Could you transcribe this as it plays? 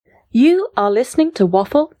You are listening to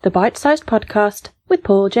Waffle, the bite-sized podcast with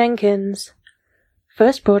Paul Jenkins.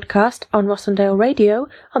 First broadcast on Rossendale Radio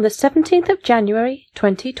on the 17th of January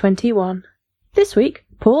 2021. This week,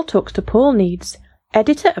 Paul talks to Paul Needs,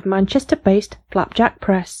 editor of Manchester-based Flapjack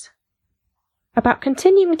Press, about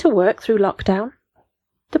continuing to work through lockdown,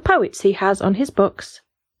 the poets he has on his books,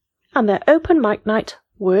 and their open mic night,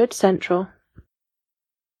 Word Central.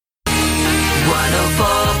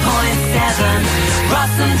 104.7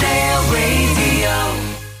 Rossendale Radio.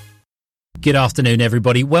 Good afternoon,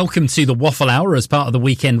 everybody. Welcome to the Waffle Hour as part of the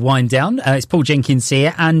weekend wind down. It's Paul Jenkins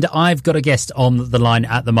here, and I've got a guest on the line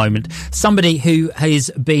at the moment. Somebody who has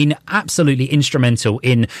been absolutely instrumental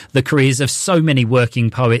in the careers of so many working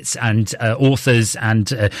poets and authors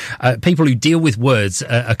and people who deal with words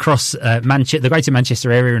across the Greater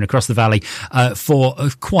Manchester area and across the Valley for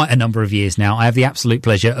quite a number of years now. I have the absolute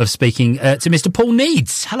pleasure of speaking to Mr. Paul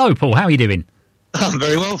Needs. Hello, Paul. How are you doing? I'm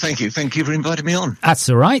very well, thank you. Thank you for inviting me on. That's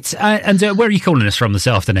all right. And where are you calling us from this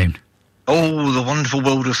afternoon? Oh, the wonderful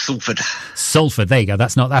world of Salford. Salford, there you go.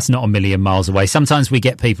 That's not a million miles away. Sometimes we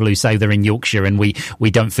get people who say they're in Yorkshire and we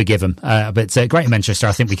don't forgive them. But Greater Manchester,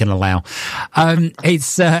 I think we can allow.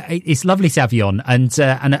 It's lovely to have you on. And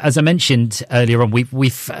as I mentioned earlier on,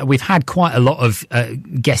 we've had quite a lot of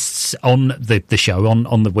guests on the show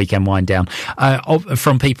on the weekend wind down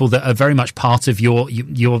from people that are very much part of your.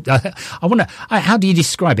 How do you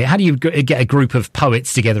describe it? How do you get a group of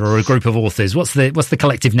poets together or a group of authors? What's the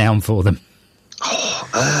collective noun for them?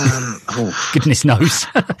 Goodness knows.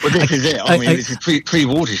 Well, this is it. I mean, this is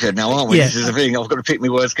pre-Watershed now, aren't we? Yeah. This is the thing. I've got to pick my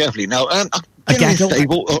words carefully. Now, A generally gaggle?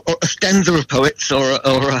 stable, or a stanza of poets, or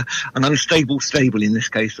an unstable stable in this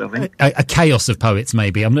case, I think. A chaos of poets,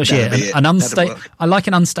 maybe. I'm not sure. That'd be it. An That'd unstable. work. I like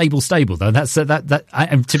an unstable stable, though. That's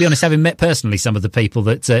and to be honest, having met personally some of the people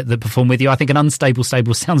that perform with you, I think an unstable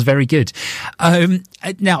stable sounds very good.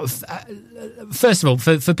 Now, first of all,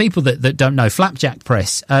 for people that don't know, Flapjack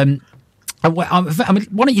Press. I mean,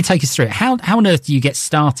 why don't you take us through it? How on earth do you get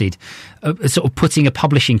started, sort of putting a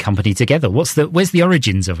publishing company together? Where's the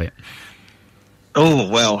origins of it? Oh,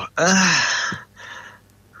 well,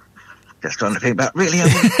 just trying to think about really.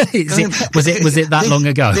 Was it that long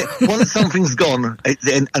ago? Once something's gone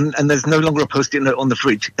and there's no longer a post-it note on the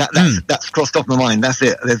fridge, that's crossed off my mind. That's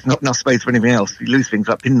it. There's not enough space for anything else. You lose things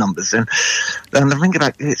like pin numbers. And I think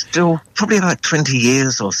about it's still probably about 20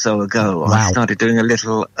 years or so ago. Wow. I started doing a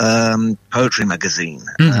little poetry magazine,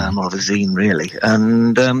 more of a zine really,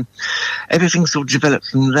 and everything sort of developed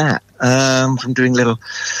from that. From doing little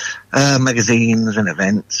magazines and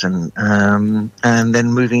events, and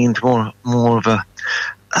then moving into more of a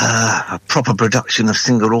proper production of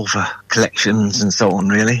single author collections and so on,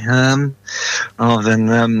 really, rather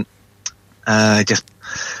than just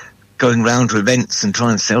going round to events and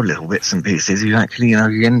trying to sell little bits and pieces. You actually,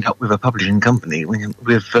 you end up with a publishing company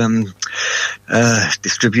with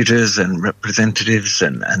distributors and representatives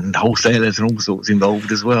and wholesalers and all sorts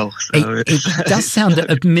involved as well. So it does sound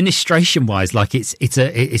administration-wise like it's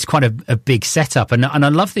quite a big setup, and I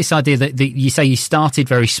love this idea that you say you started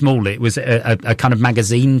very small. It was a kind of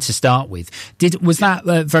magazine to start with. Was that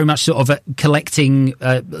very much sort of collecting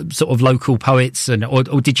sort of local poets,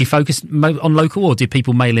 or did you focus on local, or did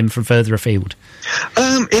people mail in from further afield?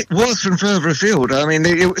 It was from further afield. I mean,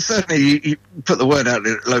 it was certainly you put the word out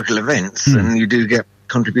at local events, and you do get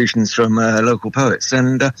contributions from local poets.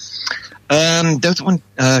 And there was one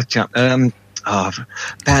chap, band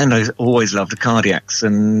I always loved, the Cardiacs,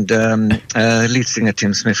 and lead singer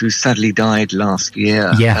Tim Smith, who sadly died last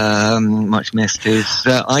year. Yeah. Much missed.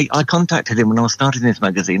 I contacted him when I was starting this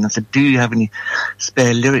magazine. I said, do you have any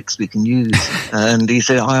spare lyrics we can use? And he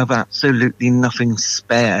said, I have absolutely nothing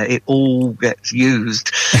spare. It all gets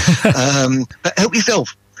used. But help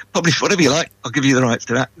yourself. Publish whatever you like. I'll give you the rights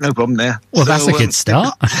to that. No problem there. Well, that's a good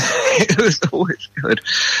start. It was always good.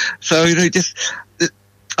 So, just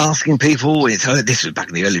asking people. This was back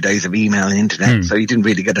in the early days of email and internet, so you didn't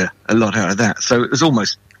really get a lot out of that. So it was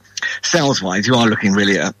almost sales-wise, you are looking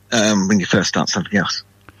really at, when you first start something else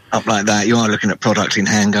up like that, you are looking at products in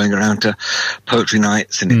hand, going around to poetry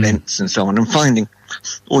nights and events and so on, and finding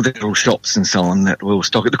all the little shops and so on that will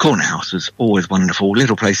stock it. The Corner House was always wonderful.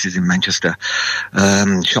 Little places in Manchester,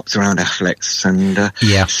 shops around Affleck's, and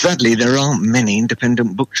sadly there aren't many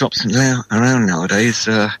independent bookshops around nowadays.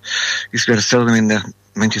 Used to be able to sell them in the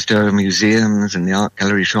Manchester museums and the art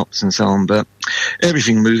gallery shops and so on, but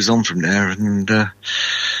everything moves on from there, and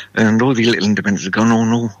all the little independents are gone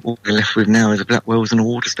on. All we're left with now is the Blackwells and the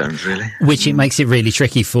Waterstones, really. Which it makes it really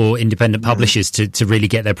tricky for independent publishers to really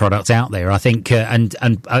get their products out there. I think, and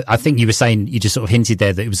I think you were saying, you just sort of hinted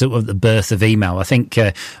there that it was sort of the birth of email. I think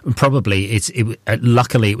probably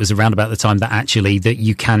luckily it was around about the time that actually that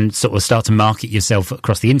you can sort of start to market yourself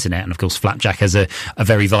across the internet. And of course, Flapjack has a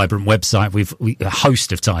very vibrant website with a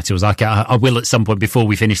host of titles. I will at some point before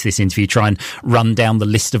we finish this interview try and run down the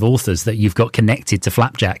list of authors that you've got connected to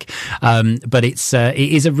Flapjack. But it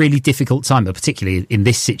is a really difficult time, but particularly in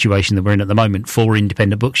this situation that we're in at the moment for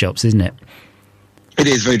independent bookshops, isn't it? It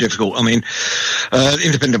is very difficult. I mean,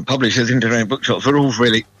 independent publishers, independent bookshops are all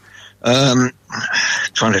really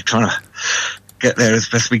trying to get there as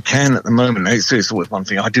best we can at the moment. It's always one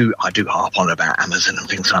thing I do harp on about Amazon and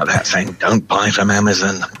things like that, saying don't buy from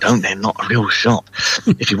Amazon, they're not a real shop.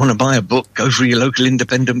 If you want to buy a book, go for your local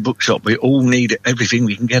independent bookshop. We all need everything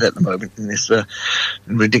we can get at the moment in this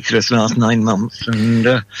ridiculous last 9 months,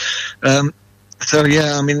 and so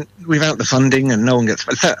yeah, I mean, without the funding, and no one gets.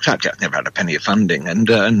 Flapjack's never had a penny of funding, and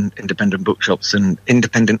independent bookshops and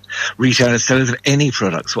independent retailers sellers of any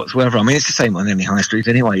products whatsoever. I mean, it's the same on any high street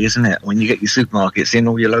anyway, isn't it? When you get your supermarkets in,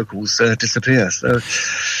 all your locals disappear. So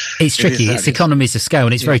it's tricky. It's economies of scale,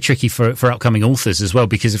 and it's very tricky for upcoming authors as well,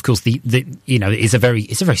 because of course the it's a very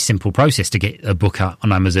simple process to get a book out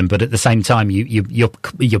on Amazon, but at the same time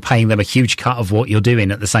you're paying them a huge cut of what you're doing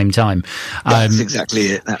at the same time. That's exactly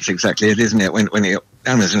it. That's exactly it, isn't it? When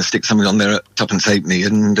Amazon stick something on there at tuppence halfpenny,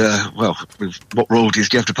 and what royalties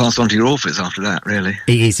do you have to pass on to your authors after that? Really,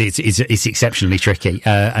 it is. It's exceptionally tricky,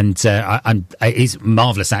 and it's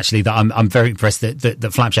marvellous actually that I'm very impressed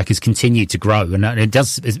that Flapjack has continued to grow, and it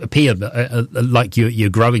does appear like you're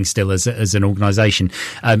growing still as an organisation,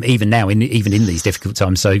 even now even in these difficult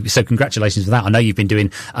times. So congratulations for that. I know you've been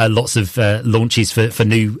doing lots of launches for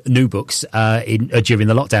new books during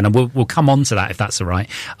the lockdown, and we'll come on to that if that's all right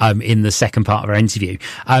in the second part of our interview.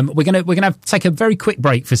 We're gonna take a very quick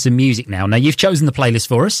break for some music now. Now you've chosen the playlist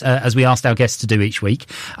for us as we asked our guests to do each week,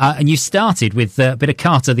 and you started with a bit of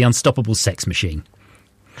Carter, the Unstoppable Sex Machine.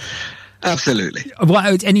 Absolutely.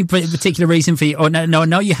 Any particular reason for you? Oh, no, I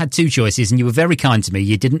know you had two choices, and you were very kind to me.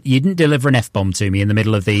 You didn't deliver an F-bomb to me in the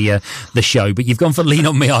middle of the show, but you've gone for Lean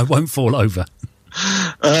on Me, I Won't Fall Over.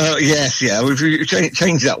 Yes, yeah. If we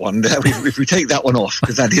change that one, if we take that one off,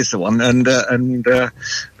 because that is the one, and that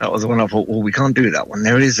was the one I thought, well, we can't do that one.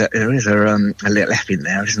 There is a little F in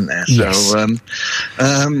there, isn't there? Yes. So,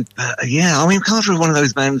 yeah. I mean, Carter is one of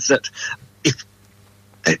those bands that, if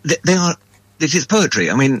they are. This is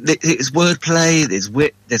poetry. I mean, it's wordplay, there's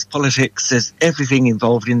wit, there's politics, there's everything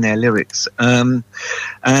involved in their lyrics. And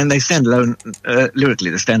they stand alone,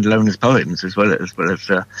 lyrically, they stand alone as poems as well as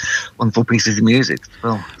wonderful pieces of music as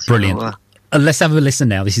well. Brilliant. Let's have a listen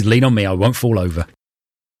now. This is Lean on Me, I Won't Fall Over.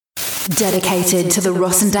 Dedicated to the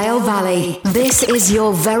Rossendale Valley, this is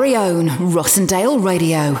your very own Rossendale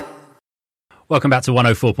Radio. Welcome back to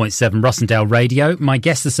 104.7 Rossendale Radio. My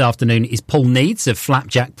guest this afternoon is Paul Needs of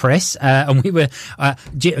Flapjack Press, and we were a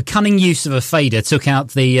cunning use of a fader took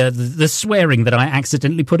out the swearing that I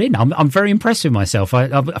accidentally put in. I'm very impressed with myself. I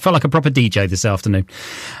felt like a proper DJ this afternoon.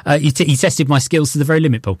 He tested my skills to the very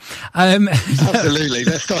limit, Paul. Absolutely,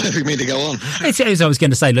 that's not having me to go on. It's as I was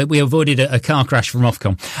going to say. Look, we avoided a car crash from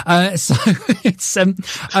Ofcom. So it's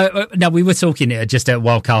now we were talking just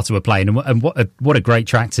while Carter were playing, and what a great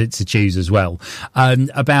track to choose as well.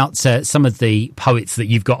 About some of the poets that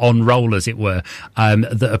you've got on roll, as it were,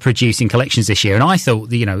 that are producing collections this year. And I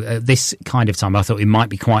thought, this kind of time, I thought it might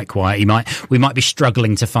be quite quiet. We might be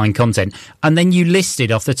struggling to find content. And then you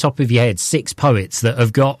listed off the top of your head 6 poets that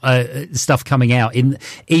have got stuff coming out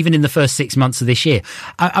even in the first 6 months of this year.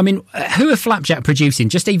 I mean, who are Flapjack producing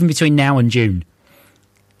just even between now and June?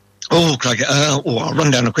 Oh, crikey. I'll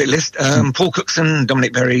run down a quick list. Paul Cookson,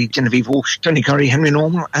 Dominic Berry, Genevieve Walsh, Tony Curry, Henry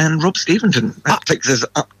Normal, and Rob Stevenson. That takes us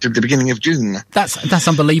up to the beginning of June. That's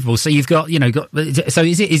unbelievable. So you've got, so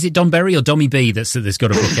is it Don Berry or Dommy B that's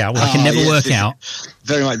got a book out? Well, I can never work out.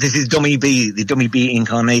 Very much. This is Dommy B, the Dommy B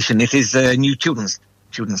incarnation. It is a new children's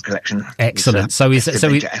collection. Excellent. So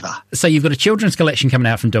you've got a children's collection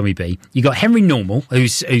coming out from Dommy B. You've got Henry Normal,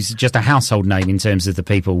 who's just a household name in terms of the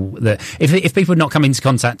people that if people had not come into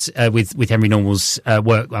contact with Henry Normal's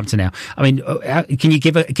work up to now. I mean,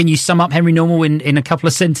 can you sum up Henry Normal in a couple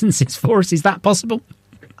of sentences for us? Is that possible?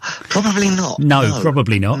 Probably not. No,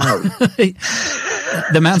 probably not. No.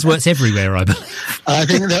 the man's works everywhere, I believe. I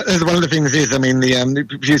think that one of the things is, I mean, the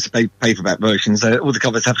producer paperback versions, all the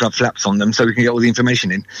covers have to have flaps on them so we can get all the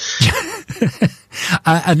information in.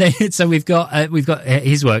 And then, so we've got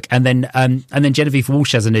his work, and then Genevieve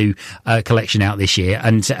Walsh has a new collection out this year.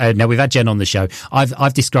 And now we've had Jen on the show.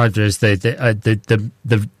 I've described her as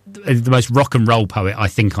the most rock and roll poet I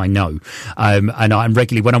think I know. And I'm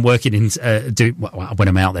regularly, when I'm working in, when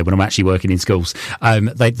I'm out there, when I'm actually working in schools,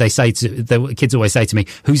 they say the kids always say to me,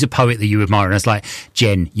 "Who's a poet that you admire?" And I was like,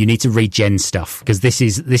 "Jen, you need to read Jen's stuff, because this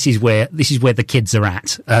is where the kids are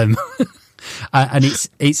at." And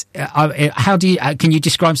it's how do you can you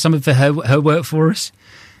describe some of her work for us?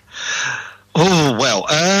 Oh well,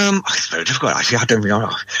 it's very difficult actually. I don't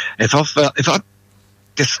know if I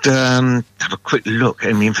just have a quick look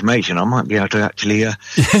at the information, I might be able to actually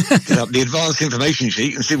get up the advanced information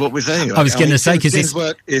sheet and see what we're saying. I was going to say, because this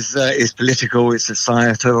work is political, it's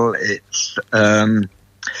societal, it's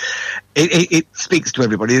it speaks to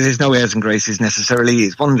everybody. There's no airs and graces necessarily.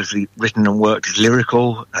 It's wonderfully written and worked. It's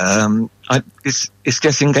lyrical. It's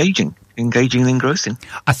just engaging and engrossing.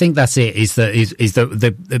 I think that's it. Is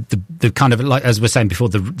the kind of, like as we were saying before,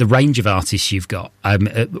 the range of artists you've got,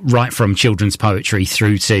 right from children's poetry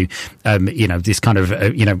through to this kind of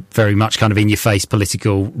very much kind of in your face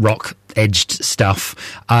political rock edged stuff,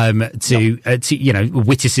 to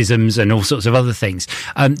witticisms and all sorts of other things.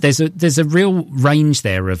 There's a real range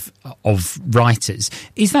there of writers.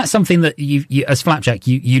 Is that something that you as Flapjack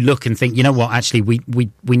you look and think, you know what, actually we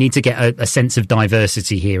need to get a sense of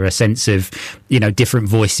diversity here, a sense of different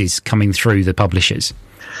voices coming through the publishers?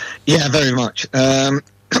 Yeah, very much. There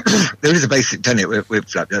is a basic tenet with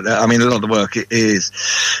Flapjack. I mean, a lot of the work can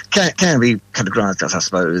be categorised as, I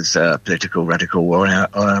suppose, political, radical, or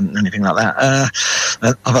anything like that.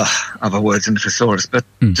 Other words in the thesaurus, but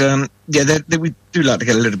we do like to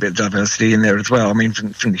get a little bit of diversity in there as well. I mean,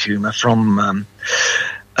 from the humour, from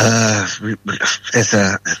there's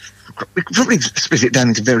we can probably split it down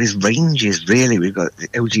into various ranges, really. We've got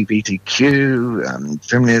LGBTQ,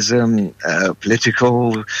 feminism,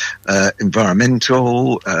 political,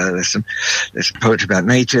 environmental, there's poetry about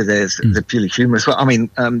nature, there's the purely humorous. Well, I mean,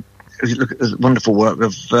 if you look at the wonderful work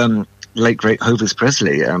of late great Hovis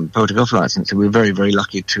Presley, Poetic Off Licence, who we were very, very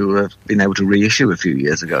lucky to have been able to reissue a few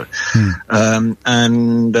years ago.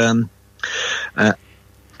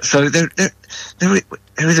 So there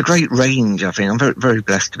is a great range, I think. I'm very, very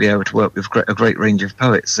blessed to be able to work with a great range of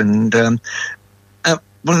poets. And one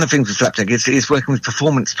of the things with Flapjack is working with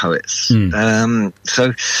performance poets.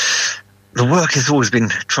 So the work has always been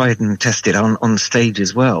tried and tested on stage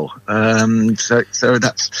as well. So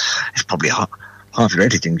it's probably half your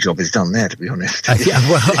editing job is done there, to be honest. I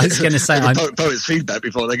was going to say, poets' feedback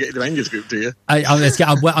before they get the manuscript to you. I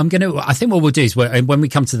think what we'll do is when we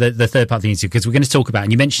come to the third part of the interview, because we're going to talk about,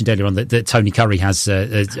 and you mentioned earlier on that Tony Curry has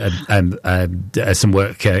some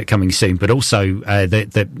work coming soon, but also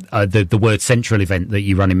the Word Central event that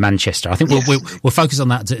you run in Manchester. I think we'll focus on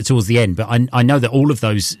that towards the end. But I know that all of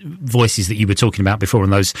those voices that you were talking about before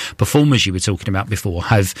and those performers you were talking about before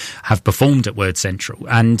have performed at Word Central,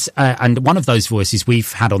 and one of those voices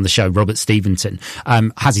we've had on the show, Robert Stevenson,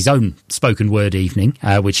 has his own spoken word evening,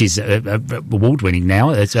 which is award-winning now.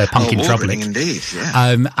 It's Pumpkin Troublic. Indeed,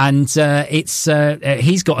 yeah. And it's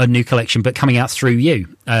he's got a new collection, but coming out through you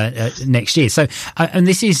next year. So, and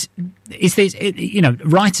this is this,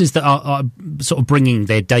 writers that are sort of bringing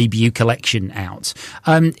their debut collection out.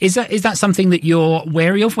 Is that something that you're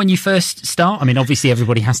wary of when you first start? I mean, obviously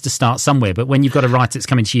everybody has to start somewhere, but when you've got a writer that's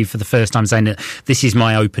coming to you for the first time saying that this is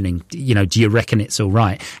my opening, do you reckon it's all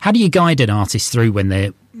right? How do you guide an artist through when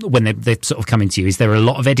they're sort of coming to you? Is there a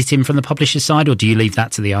lot of editing from the publisher's side, or do you leave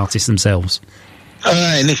that to the artists themselves?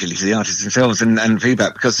 Initially to the artists themselves and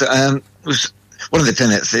feedback, because one of the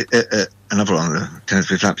tenets, another one of the tenets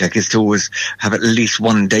with Flapjack is to always have at least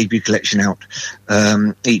one debut collection out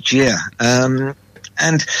each year. And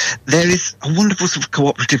there is a wonderful sort of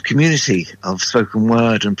cooperative community of spoken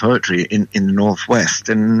word and poetry in the Northwest.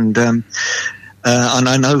 And I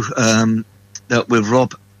know that with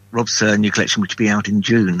Rob's new collection, which will be out in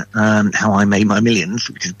June, How I Made My Millions,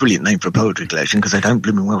 which is a brilliant name for a poetry collection because they don't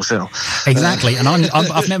blooming well sell. Exactly, and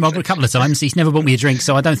I've met Rob a couple of times. He's never bought me a drink,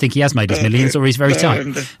 so I don't think he has made his millions, or he's very tight.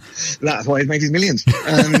 That's why he's made his millions.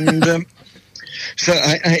 And so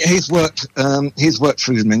he's worked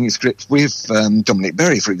through the manuscript with Dominic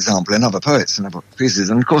Berry, for example, and other poets and other pieces.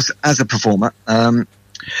 And of course, as a performer,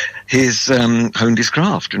 he's honed his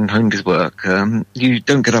craft and honed his work. You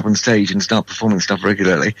don't get up on stage and start performing stuff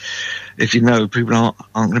regularly if you know people aren't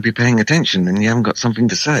going to be paying attention and you haven't got something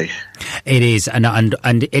to say. It is, and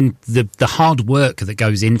in the hard work that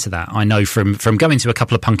goes into that, I know from going to a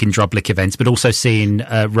couple of Punk in Drublic events, but also seeing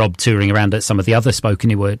Rob touring around at some of the other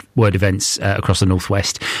spoken word events across the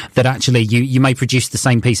Northwest, that actually you may produce the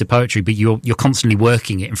same piece of poetry, but you're constantly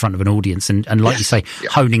working it in front of an audience, and like you say,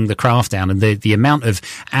 honing the craft down, and the amount of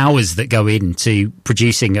hours that go into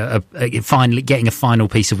producing finally getting a final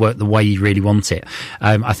piece of work the way you really want it.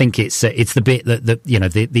 I think it's the bit that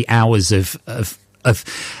the hours of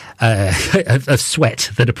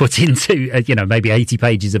sweat that are put into maybe 80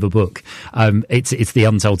 pages of a book. It's the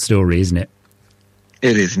untold story, isn't it?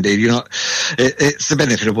 It is indeed. It's the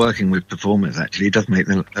benefit of working with performers. Actually, it does make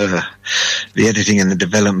the editing and the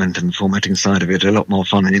development and formatting side of it a lot more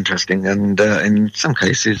fun and interesting. And in some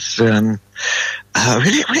cases, really,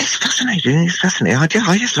 it's fascinating. It's fascinating.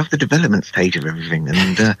 I just love the development stage of everything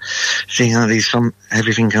and seeing how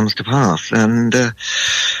everything comes to pass. And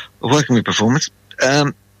working with performers.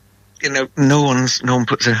 No one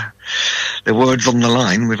puts their words on the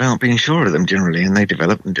line without being sure of them generally, and they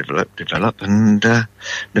develop, and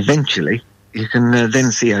eventually you can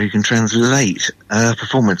then see how you can translate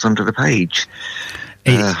performance onto the page,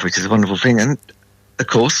 which is a wonderful thing. And of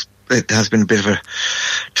course, it has been a bit of a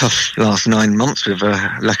tough last 9 months with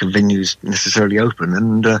lack of venues necessarily open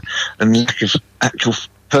and lack of actual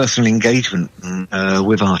personal engagement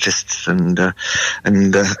with artists and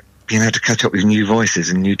being able to catch up with new voices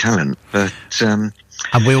and new talent. But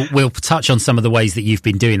and we'll touch on some of the ways that you've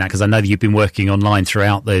been doing that, because I know that you've been working online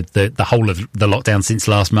throughout the whole of the lockdown since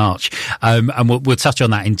last March, and we'll touch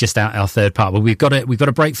on that in just our third part. But we've got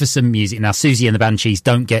to break for some music now. Susie and the Banshees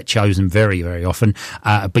don't get chosen very, very often,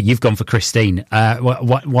 but you've gone for Christine.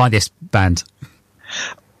 Why this band?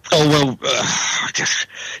 Oh, well,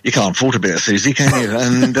 you can't fault a bit of Susie, can you?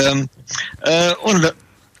 And one of the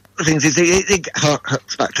things is it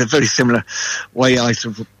harks back to a very similar way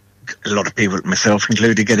a lot of people, myself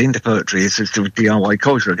included, get into poetry. It's just the DIY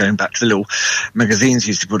culture, going back to the little magazines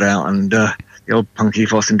used to put out, and the old punk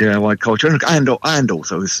ethos and DIY culture, and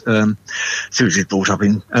also Susie's brought up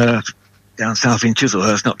in down south in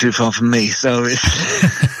Chislehurst, not too far from me, so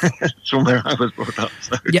it's from where I was brought up.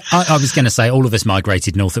 So. Yeah, I was going to say, all of us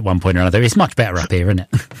migrated north at one point or another. It's much better up here, isn't it?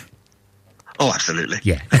 Oh, absolutely.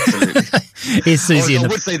 Yeah. Absolutely. Here's Susie. I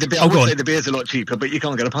would say the beer's a lot cheaper, but you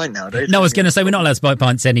can't get a pint nowadays. No, I was going to say, we're not allowed to buy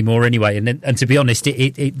pints anymore anyway. And to be honest,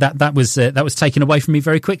 that was taken away from me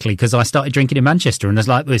very quickly, because I started drinking in Manchester, and I was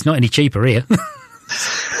like, well, it's not any cheaper here.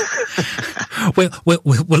 We'll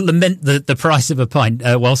lament the price of a pint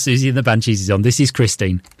while Susie and the Banshees is on. This is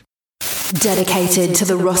Christine. Dedicated to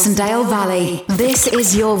the Rossendale Valley, this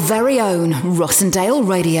is your very own Rossendale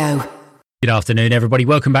Radio. Good afternoon, everybody.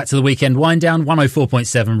 Welcome back to the Weekend Wind Down,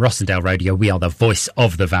 104.7 Rossendale Radio. We are the voice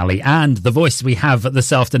of the valley, and the voice we have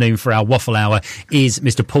this afternoon for our Waffle Hour is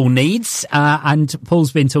Mr. Paul Needs. And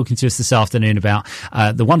Paul's been talking to us this afternoon about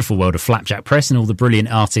the wonderful world of Flapjack Press and all the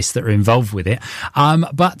brilliant artists that are involved with it.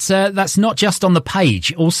 But that's not just on the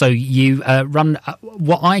page. Also, you run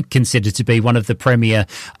what I consider to be one of the premier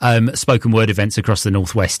spoken word events across the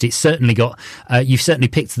Northwest. It's certainly got, you've certainly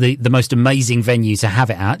picked the most amazing venue to have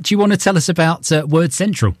it at. Do you want to tell us about Word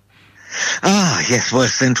Central? Yes, Word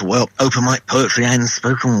Central. Well, open mic poetry and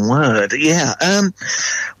spoken word. Yeah,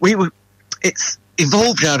 it's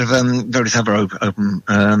evolved out of various other open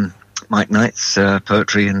mic nights,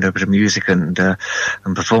 poetry and a bit of music and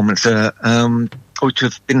performance, which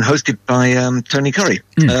have been hosted by Tony Curry,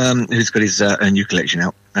 who's got his new collection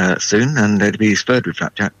out soon, and it'll be spurred with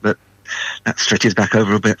Flapjack, but that stretches back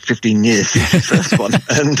over about 15 years since the first one.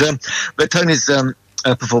 And but Tony's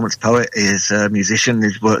a performance poet, is a musician,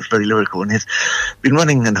 his work's very lyrical, and he's been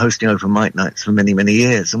running and hosting open mic nights for many, many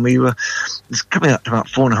years. And it's coming up to about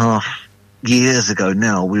 4.5 years ago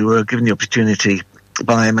now, we were given the opportunity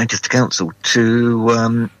by Manchester Council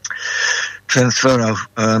to transfer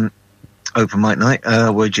our open mic night,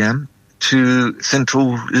 Word Jam, to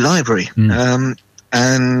Central Library. So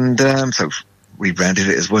we branded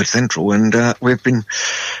it as Word Central, and we've been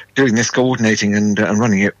doing this, coordinating and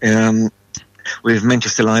running it with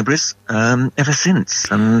Manchester Libraries ever since,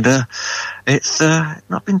 and it's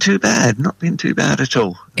not been too bad at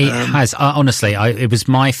all. It has. Honestly, it was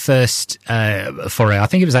my first foray. I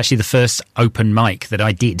think it was actually the first open mic that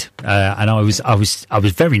I did, and I was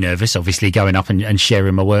very nervous, obviously, going up and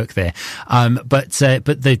sharing my work there. But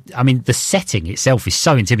the setting itself is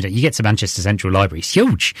so intimidating. You get to Manchester Central Library; it's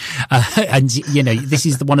huge, and this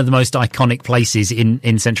is one of the most iconic places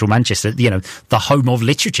in central Manchester. The home of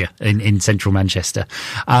literature in central Manchester,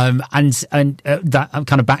 and that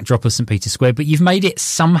kind of backdrop of St. Peter's Square. But you've made it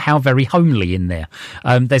somehow very homely in there.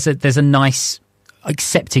 There's a nice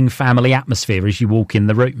accepting family atmosphere as you walk in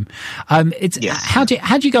the room. Yes. How do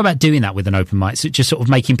you go about doing that with an open mic? So just sort of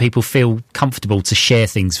making people feel comfortable to share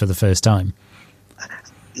things for the first time.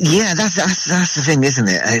 Yeah, that's the thing, isn't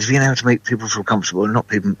it? It's being able to make people feel comfortable and not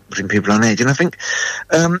putting people on edge. And I think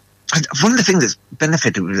one of the things that's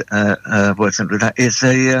benefited with Word Central with that is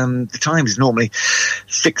the time is normally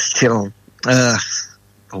 6 till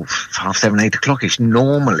 7:30, 8 o'clock-ish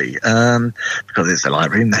normally, because it's the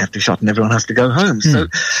library and they have to shut and everyone has to go home. So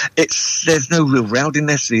there's no real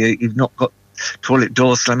rowdiness. You've not got toilet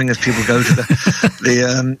doors slamming as people go to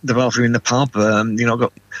the bathroom in the pub. You've not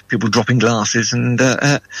got people dropping glasses, and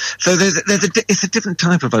so it's a different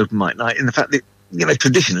type of open mic night in the fact that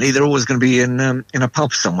traditionally they're always going to be in a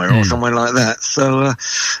pub somewhere or somewhere like that. So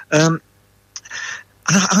the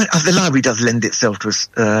library does lend itself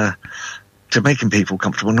to making people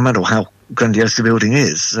comfortable, no matter how grandiose the building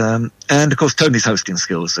is. And of course, Tony's hosting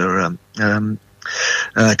skills does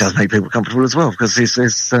make people comfortable as well, because he's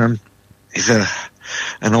an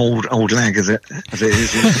old lag as it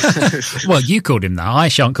is. Well, you called him that. I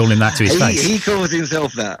shan't call him that to his face. He calls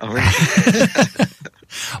himself that, I think.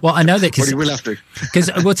 Well, I know that because he will have to.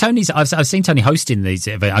 Because Tony's. I've seen Tony hosting these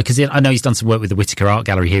events, because I know he's done some work with the Whitaker Art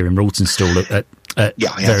Gallery here in Rawtenstall at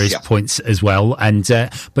various points as well. And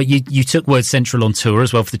but you took Word Central on tour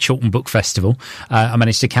as well for the Chorlton Book Festival. I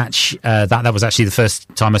managed to catch that. That was actually the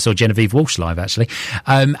first time I saw Genevieve Walsh live, actually.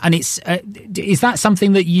 And is that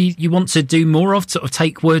something that you want to do more of? Sort of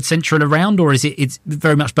take Word Central around, or it's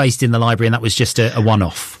very much based in the library and that was just a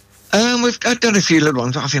one-off? We've done a few little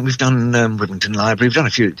ones. I think we've done Withington Library. We've done a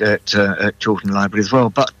few at Chorlton Library as well.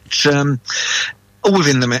 But all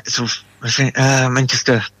within the sort of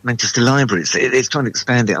Manchester Libraries. It's trying to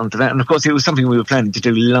expand it onto that. And of course, it was something we were planning to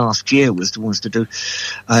do last year. Was to do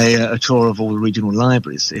a tour of all the regional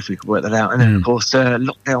libraries, if we could work that out. And then of course,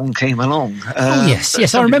 lockdown came along.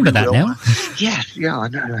 Yes, I remember that now. Yeah, I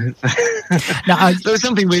know. So it's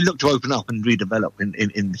something we look to open up and redevelop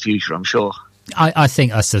in the future, I'm sure. I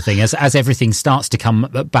think that's the thing. As everything starts to come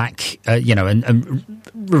back, and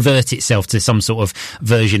revert itself to some sort of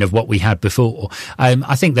version of what we had before,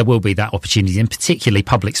 I think there will be that opportunity, and particularly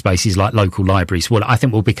public spaces like local libraries. Well, I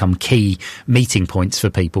think will become key meeting points for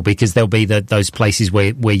people, because there'll be those places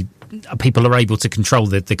where people are able to control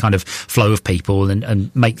the kind of flow of people and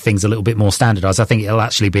make things a little bit more standardised. I think it'll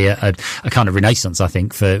actually be a kind of renaissance, I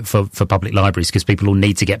think, for public libraries, because people will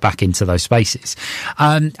need to get back into those spaces.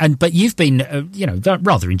 But you've been,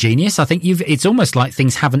 rather ingenious. I think it's almost like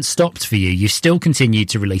things haven't stopped for you. You've still continued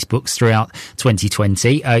to release books throughout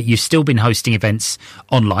 2020. You've still been hosting events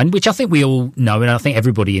online, which I think we all know, and I think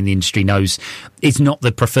everybody in the industry knows is not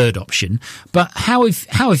the preferred option. But how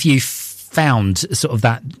have you found sort of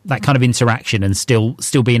that kind of interaction and still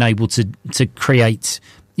being able to create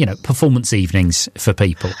performance evenings for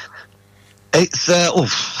people? It's trial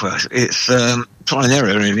and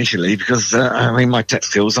error initially, because my tech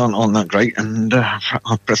skills aren't that great, and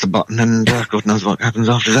I'll press a button and God knows what happens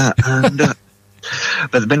after that. And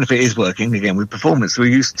but the benefit is working again with performance. We're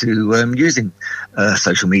used to using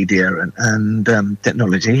social media and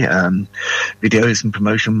technology, videos and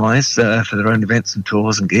promotion wise for their own events and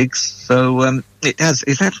tours and gigs. So it has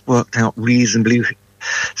worked out reasonably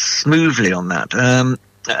smoothly on that.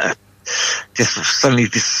 Just suddenly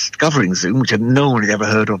discovering Zoom, which no one had ever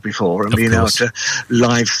heard of before, and being able to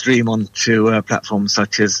live stream onto platforms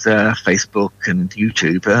such as Facebook and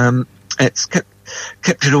YouTube, it's kept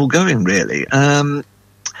it all going, really. And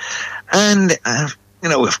as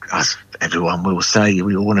everyone will say,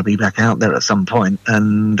 we all want to be back out there at some point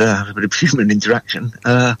and have a bit of human interaction.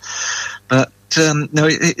 But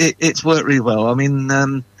it's worked really well. I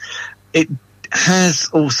mean, it has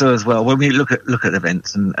also as well, when we look at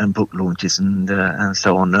events and book launches and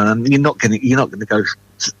so on, you're not going to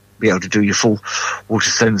be able to do your full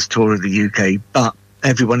Waterstones tour of the UK, but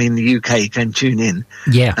everyone in the UK can tune in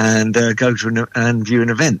and go to and view an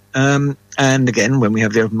event. And again, when we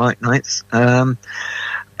have the open mic nights, I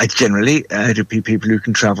generally it'd be people who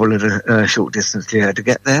can travel at a short distance to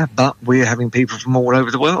get there, but we're having people from all over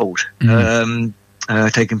the world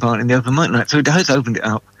taking part in the open mic night. So it has opened it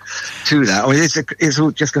up to that. I mean, it's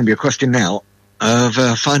all just going to be a question now of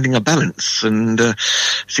finding a balance and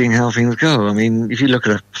seeing how things go. I mean, if you look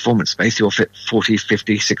at a performance space, you'll fit 40,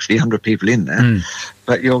 50, 60, 100 people in there,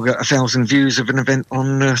 but you'll get 1,000 views of an event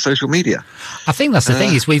on social media. I think that's the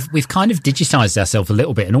thing is we've kind of digitized ourselves a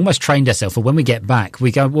little bit and almost trained ourselves for when we get back,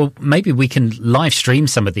 we go, well, maybe we can live stream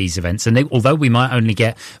some of these events. And although we might only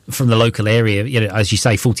get from the local area, you know, as you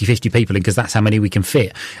say, 40, 50 people in, because that's how many we can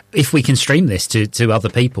fit. If we can stream this to other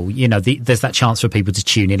people, you know, there's that chance for people to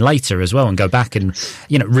tune in later as well and go back and,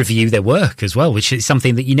 you know, review their work as well, which is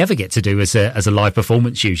something that you never get to do as a live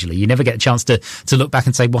performance. Usually you never get a chance to look back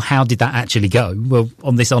and say, well, how did that actually go? Well,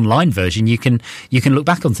 on this online version, you can look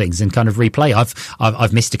back on things and kind of replay.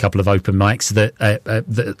 I've missed a couple of open mics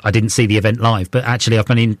that I didn't see the event live, but actually I've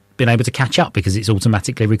been able to catch up because it's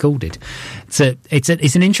automatically recorded. So it's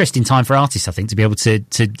an interesting time for artists, I think, to be able to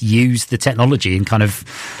use the technology and kind of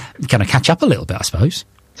catch up a little bit, I suppose.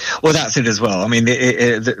 Well, that's it as well. I mean,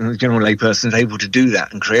 the general layperson is able to do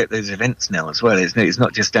that and create those events now as well. It's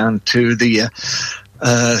not just down to the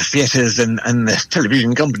theatres and the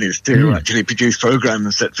television companies to actually produce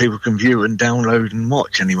programs that people can view and download and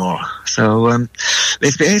watch anymore. So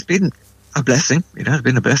it's been a blessing. You know, it's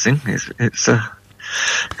been a blessing. It's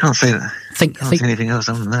can't say that. Can't say anything else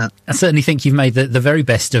other than that. I certainly think you've made the very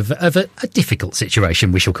best of a difficult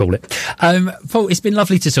situation, we shall call it. Paul, it's been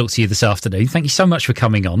lovely to talk to you this afternoon. Thank you so much for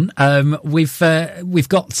coming on. We've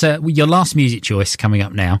got your last music choice coming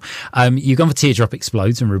up now. You've gone for Teardrop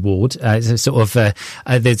Explodes and Reward. It's a sort of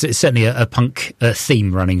there's certainly a punk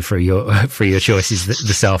theme running through your choices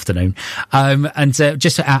this afternoon. And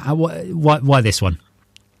just why this one?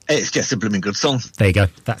 It's just a blooming good song. There you go.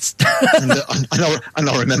 That's and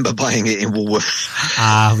I remember buying it in Woolworths.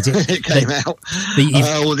 It came out.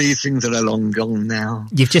 All these things are long gone now.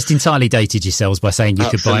 You've just entirely dated yourselves by saying you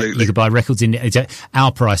could buy records in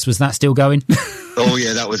Our Price. Was that still going? Oh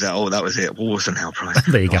yeah, that was it. Woolworths and Our Price.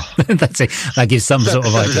 There you go. That's it. That gives some sort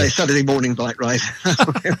of idea. Saturday morning bike ride.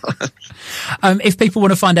 If people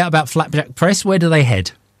want to find out about Flapjack Press, where do they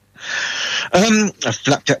head?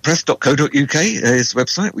 Flapjackpress.co.uk is the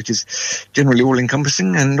website, which is generally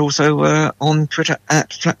all-encompassing, and also on Twitter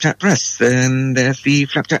at Flapjack Press. And there's the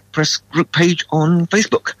Flapjack Press group page on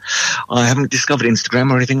Facebook. I haven't discovered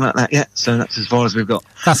Instagram or anything like that yet, so that's as far as we've got.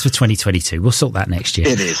 That's for 2022. We'll sort that next year.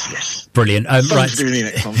 It is, yes. Brilliant. Right. To do the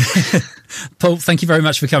next one. Paul, thank you very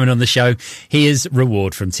much for coming on the show. Here's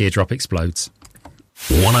Reward from Teardrop Explodes.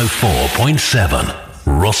 104.7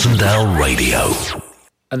 Rossendale Radio.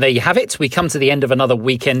 And there you have it. We come to the end of another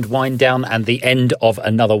weekend wind down and the end of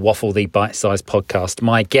another Waffle, the Bite-Sized podcast.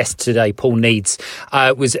 My guest today, Paul Needs,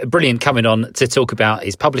 was brilliant coming on to talk about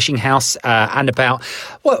his publishing house and about,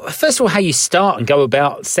 well, first of all, how you start and go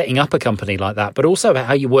about setting up a company like that, but also about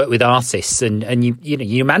how you work with artists and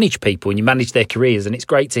you manage people and you manage their careers. And it's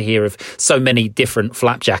great to hear of so many different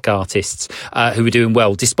Flapjack artists who are doing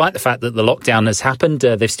well. Despite the fact that the lockdown has happened,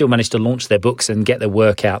 they've still managed to launch their books and get their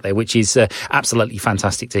work out there, which is absolutely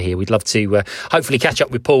fantastic to hear. We'd love to hopefully catch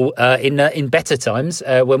up with Paul in better times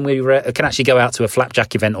when we can actually go out to a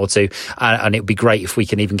Flapjack event or two, and it would be great if we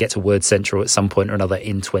can even get to Word Central at some point or another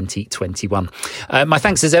in 2021. My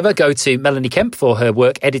thanks as ever go to Melanie Kemp for her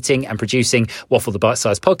work editing and producing Waffle the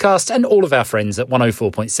Bite-Sized podcast, and all of our friends at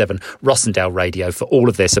 104.7 Rossendale Radio for all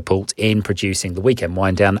of their support in producing the Weekend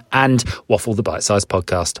Wind Down and Waffle the Bite-Sized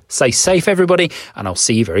podcast. Stay safe, everybody, and I'll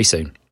see you very soon.